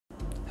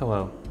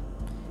Hello,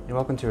 and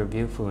welcome to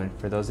Review Fluent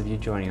for those of you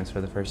joining us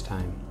for the first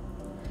time.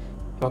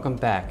 Welcome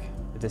back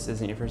if this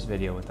isn't your first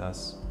video with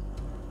us.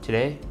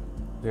 Today,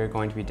 we are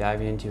going to be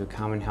diving into a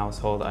common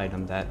household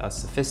item that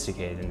us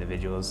sophisticated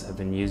individuals have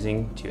been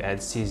using to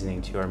add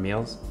seasoning to our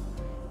meals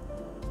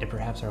and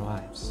perhaps our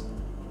lives.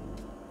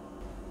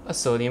 A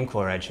sodium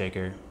chloride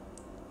shaker.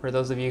 For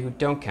those of you who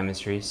don't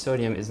chemistry,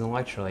 sodium is an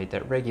electrolyte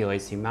that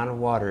regulates the amount of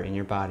water in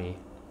your body.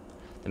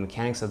 The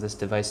mechanics of this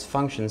device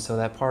function so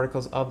that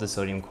particles of the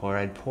sodium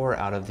chloride pour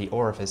out of the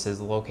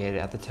orifices located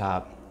at the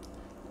top,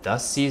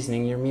 thus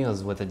seasoning your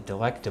meals with a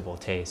delectable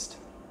taste.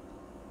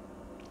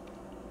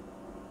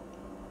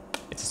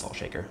 It's a salt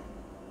shaker.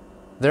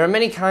 There are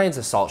many kinds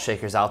of salt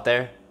shakers out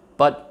there,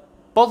 but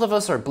both of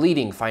us are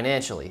bleeding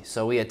financially,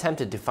 so we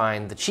attempted to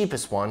find the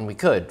cheapest one we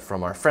could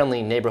from our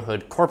friendly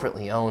neighborhood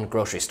corporately owned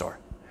grocery store.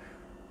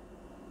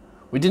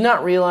 We did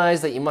not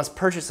realize that you must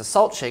purchase a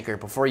salt shaker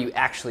before you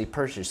actually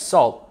purchase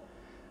salt,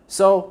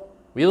 so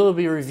we will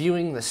be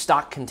reviewing the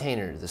stock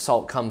container the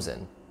salt comes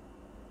in.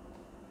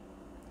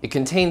 It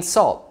contains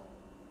salt,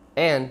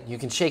 and you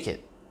can shake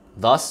it.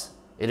 Thus,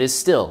 it is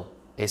still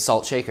a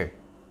salt shaker.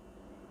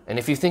 And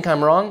if you think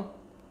I'm wrong,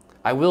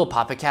 I will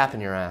pop a cap in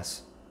your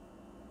ass.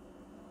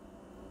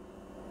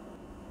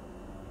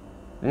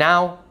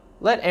 Now,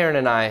 let Aaron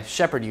and I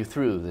shepherd you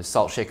through the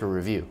salt shaker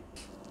review.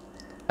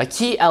 A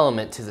key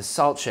element to the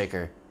salt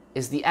shaker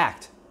is the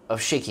act of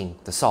shaking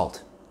the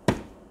salt.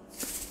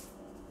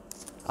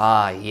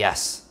 Ah,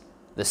 yes,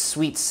 the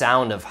sweet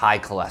sound of high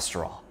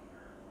cholesterol.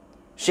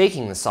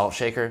 Shaking the salt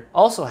shaker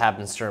also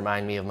happens to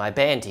remind me of my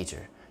band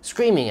teacher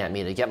screaming at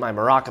me to get my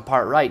maraca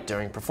part right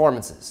during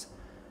performances.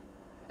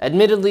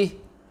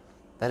 Admittedly,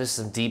 that is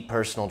some deep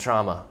personal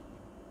trauma.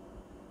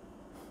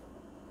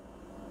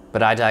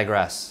 But I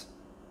digress.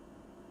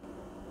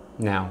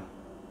 Now,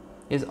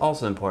 it is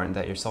also important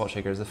that your salt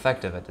shaker is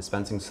effective at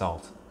dispensing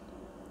salt.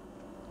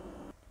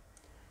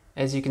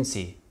 As you can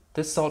see,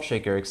 this salt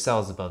shaker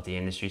excels above the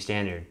industry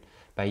standard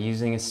by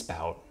using a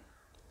spout,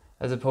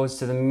 as opposed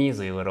to the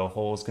measly little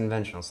holes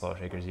conventional salt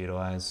shakers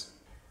utilize.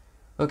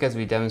 Look as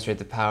we demonstrate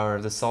the power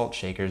of the salt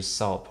shaker's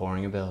salt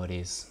pouring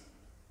abilities.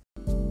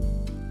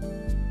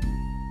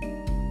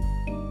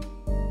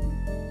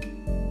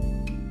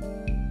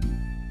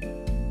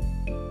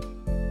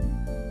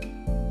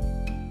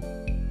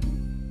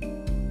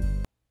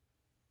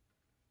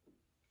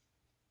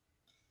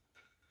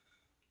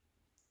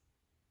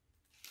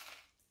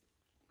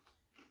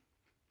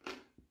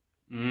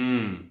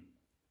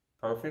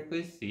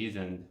 Perfectly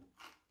seasoned.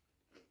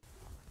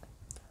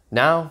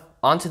 Now,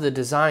 onto the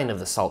design of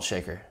the salt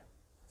shaker.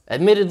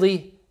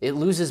 Admittedly, it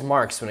loses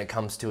marks when it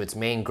comes to its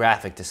main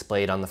graphic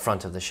displayed on the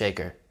front of the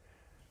shaker.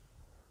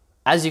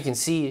 As you can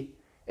see,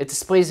 it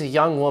displays a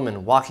young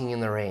woman walking in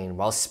the rain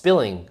while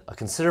spilling a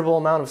considerable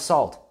amount of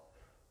salt.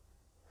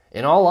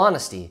 In all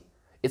honesty,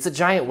 it's a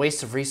giant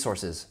waste of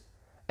resources,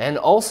 and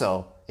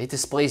also, it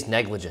displays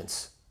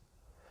negligence.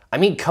 I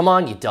mean, come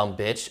on, you dumb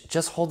bitch,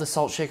 just hold the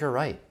salt shaker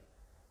right.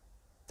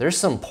 There's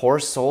some poor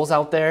souls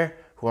out there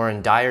who are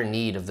in dire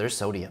need of their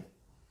sodium.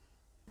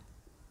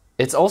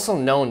 It's also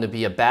known to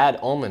be a bad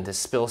omen to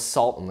spill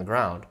salt on the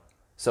ground.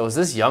 So is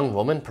this young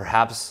woman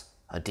perhaps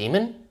a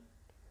demon?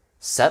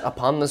 Set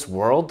upon this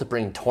world to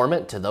bring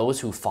torment to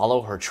those who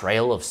follow her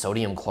trail of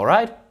sodium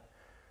chloride?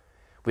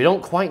 We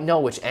don't quite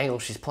know which angle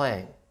she's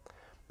playing,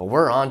 but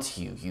we're on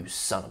to you, you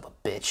son of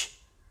a bitch.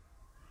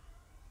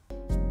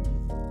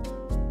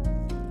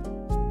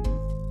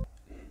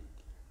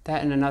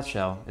 That in a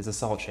nutshell is a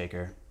salt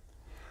shaker.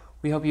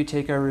 We hope you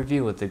take our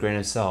review with a grain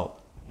of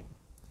salt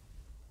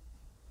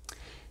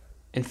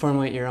and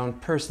formulate your own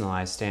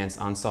personalized stance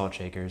on salt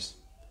shakers.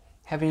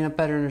 Having a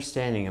better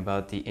understanding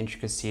about the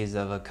intricacies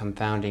of a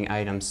confounding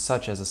item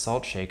such as a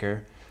salt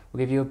shaker will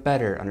give you a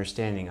better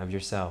understanding of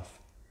yourself.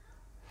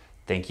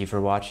 Thank you for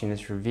watching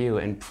this review,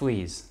 and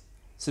please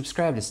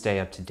subscribe to stay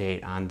up to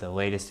date on the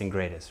latest and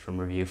greatest from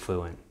Review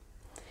Fluent.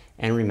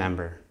 And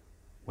remember,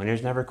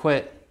 winners never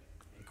quit,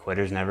 and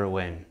quitters never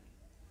win.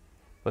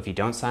 But if you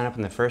don't sign up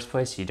in the first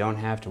place, you don't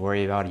have to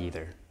worry about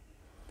either.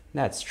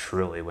 That's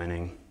truly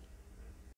winning.